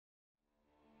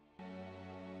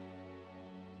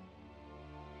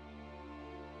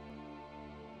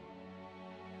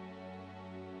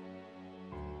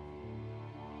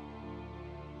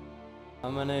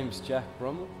My name's Jack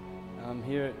Bromell. I'm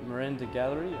here at Merenda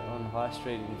Gallery on High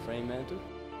Street in Fremantle,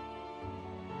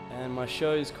 and my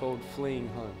show is called Fleeing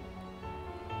Home.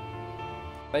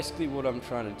 Basically what I'm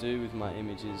trying to do with my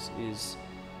images is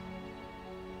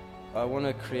I want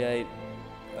to create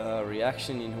a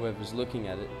reaction in whoever's looking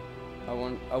at it. I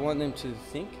want them to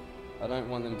think. I don't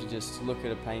want them to just look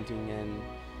at a painting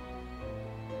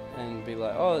and be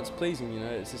like, oh, it's pleasing, you know,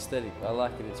 it's aesthetic, I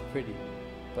like it, it's pretty,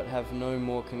 but have no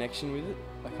more connection with it.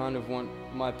 I kind of want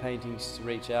my paintings to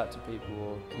reach out to people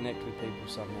or connect with people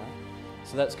somehow.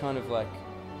 So that's kind of like,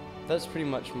 that's pretty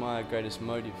much my greatest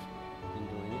motive in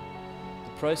doing it.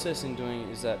 The process in doing it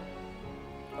is that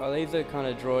I'll either kind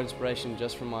of draw inspiration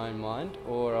just from my own mind,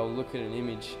 or I'll look at an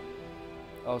image.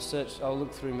 I'll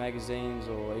look through magazines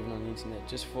or even on the internet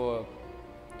just for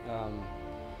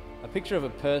a picture of a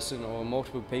person or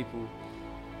multiple people,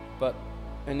 but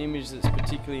an image that's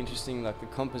particularly interesting, like the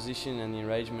composition and the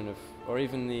arrangement of, or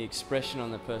even the expression on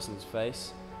the person's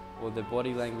face or the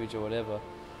body language or whatever.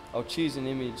 I'll choose an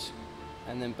image,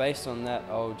 and then based on that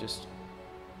I'll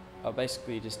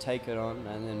basically just take it on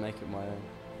and then make it my own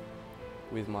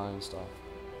with my own style.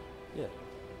 Yeah.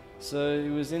 So it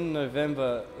was in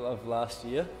November of last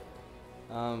year,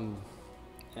 and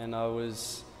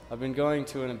I've been going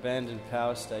to an abandoned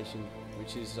power station,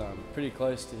 which is pretty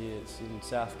close to here. It's in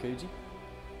South Coogee.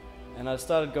 And I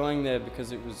started going there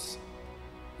because it was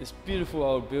this beautiful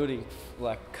old building,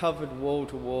 like covered wall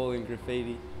to wall in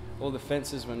graffiti. All the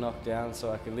fences were knocked down,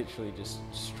 so I could literally just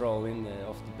stroll in there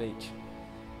off the beach.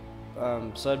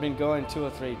 So I'd been going 2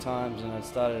 or 3 times, and I'd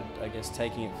started, I guess,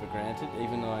 taking it for granted,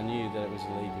 even though I knew that it was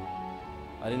illegal.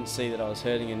 I didn't see that I was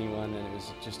hurting anyone, and it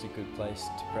was just a good place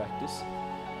to practice.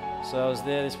 So I was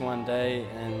there this one day,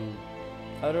 and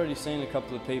I'd already seen a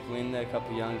couple of people in there, a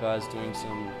couple of young guys doing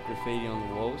some graffiti on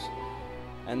the walls.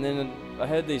 And then I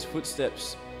heard these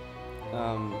footsteps,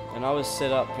 and I was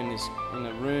set up in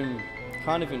a room,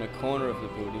 kind of in a corner of the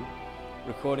building,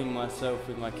 recording myself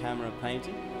with my camera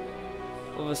painting.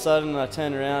 All of a sudden I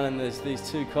turn around and there's these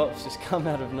 2 cops just come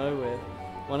out of nowhere.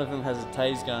 One of them has a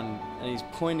tase gun and he's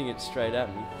pointing it straight at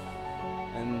me.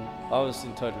 And I was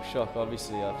in total shock,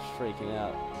 obviously, I was freaking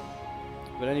out.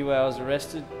 But anyway, I was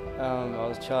arrested. I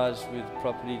was charged with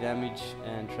property damage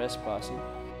and trespassing.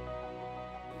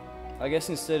 I guess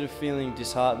instead of feeling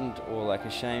disheartened or like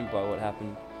ashamed by what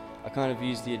happened, I kind of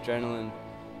used the adrenaline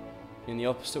in the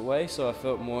opposite way, so I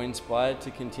felt more inspired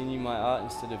to continue my art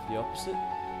instead of the opposite.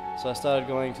 So I started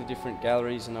going to different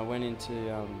galleries, and I went into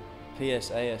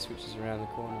PSAS, which is around the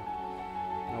corner.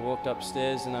 And I walked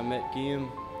upstairs and I met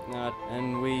Guillaume,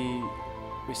 and we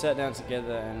sat down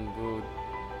together, and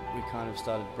we kind of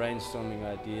started brainstorming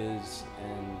ideas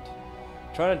and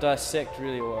trying to dissect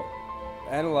really, or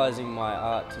analysing my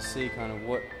art to see kind of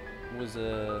what was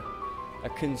a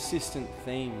consistent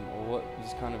theme, or what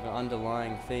was kind of an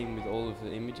underlying theme with all of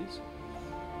the images.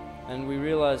 And we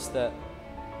realised that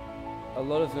a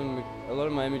lot of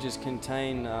my images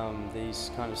contain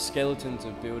these kind of skeletons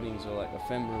of buildings, or like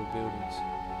ephemeral buildings,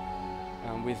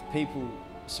 with people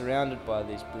surrounded by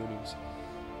these buildings.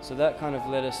 So that kind of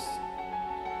led us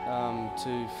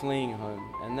to Fleeing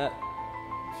Home, and that,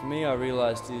 for me, I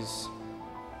realised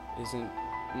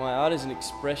my art is an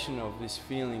expression of this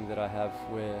feeling that I have,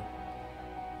 where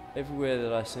everywhere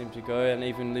that I seem to go, and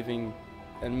even living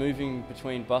and moving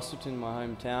between Bustleton, my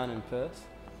hometown, and Perth,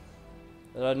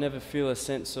 that I'd never feel a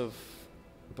sense of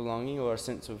belonging, or a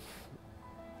sense of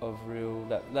real,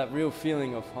 that real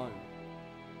feeling of home.